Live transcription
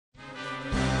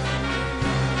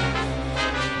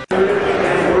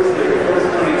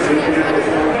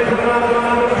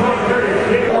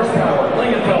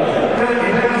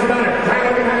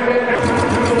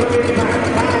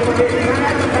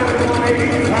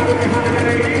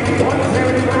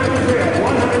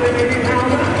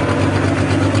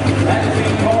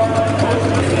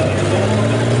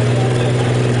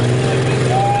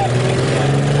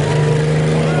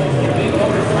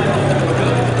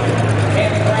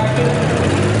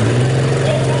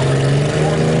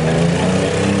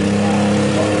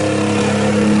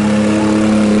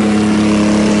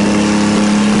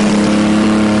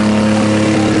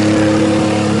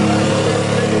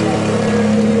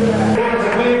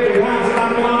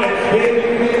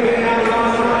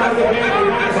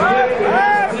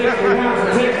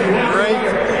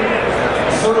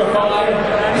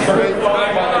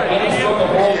Certified by the Guiness Book of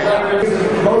Records. This is a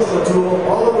promotional tool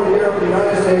all over Europe, the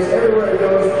United States, everywhere it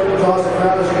goes, draws the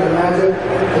crowd as you can imagine.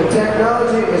 The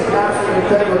technology is absolutely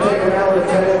incredible. Take an hour to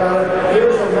tell you about it.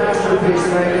 Here's a masterpiece,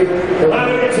 Randy. How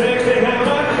to get 60 pounds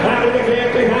up, how to get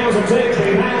 50 pounds and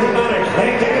 60 pounds of money.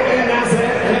 Hey, take it in, that's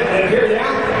it. Here you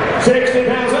are. 60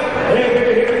 pounds up, hey,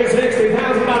 get 60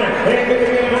 pounds of money. Hey, get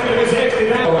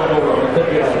 60 pounds. Oh, I don't know.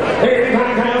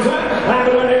 85 pounds up, how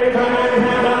to get 85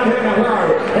 pounds down here. Now, where are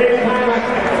we?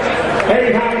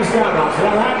 85 in the skybox. Is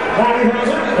that right? 90 pounds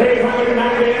up, 85 to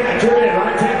 90 in. That's your in,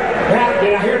 right? Yeah,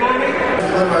 did I hear 90?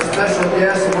 One of our special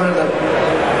guests and one of the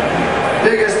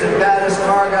biggest and baddest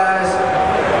car guys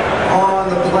on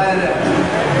the planet,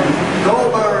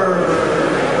 Goldberg.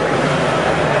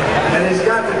 And he's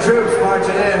got the troops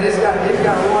marching in. He's got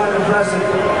one impressive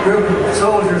group of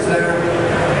soldiers there.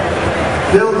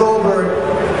 Bill Goldberg,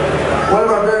 one of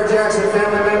our Bear Jackson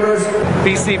family members.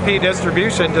 BCP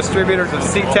Distribution, distributors of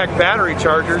C-Tech battery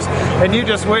chargers, and you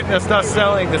just witnessed us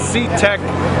selling the C-Tech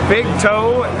Big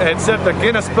Toe. It's at the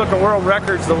Guinness Book of World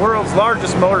Records, the world's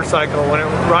largest motorcycle,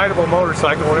 rideable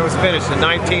motorcycle, when it was finished in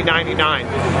 1999.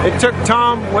 It took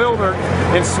Tom Wilder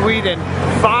in Sweden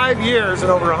 5 years and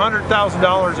over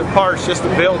 $100,000 in parts just to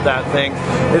build that thing.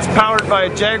 It's powered by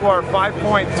a Jaguar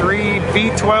 5.3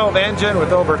 V12 engine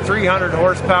with over 300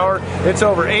 horsepower. It's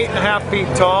over 8.5 feet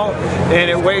tall, and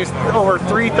it weighs over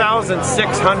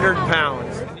 3,600 pounds.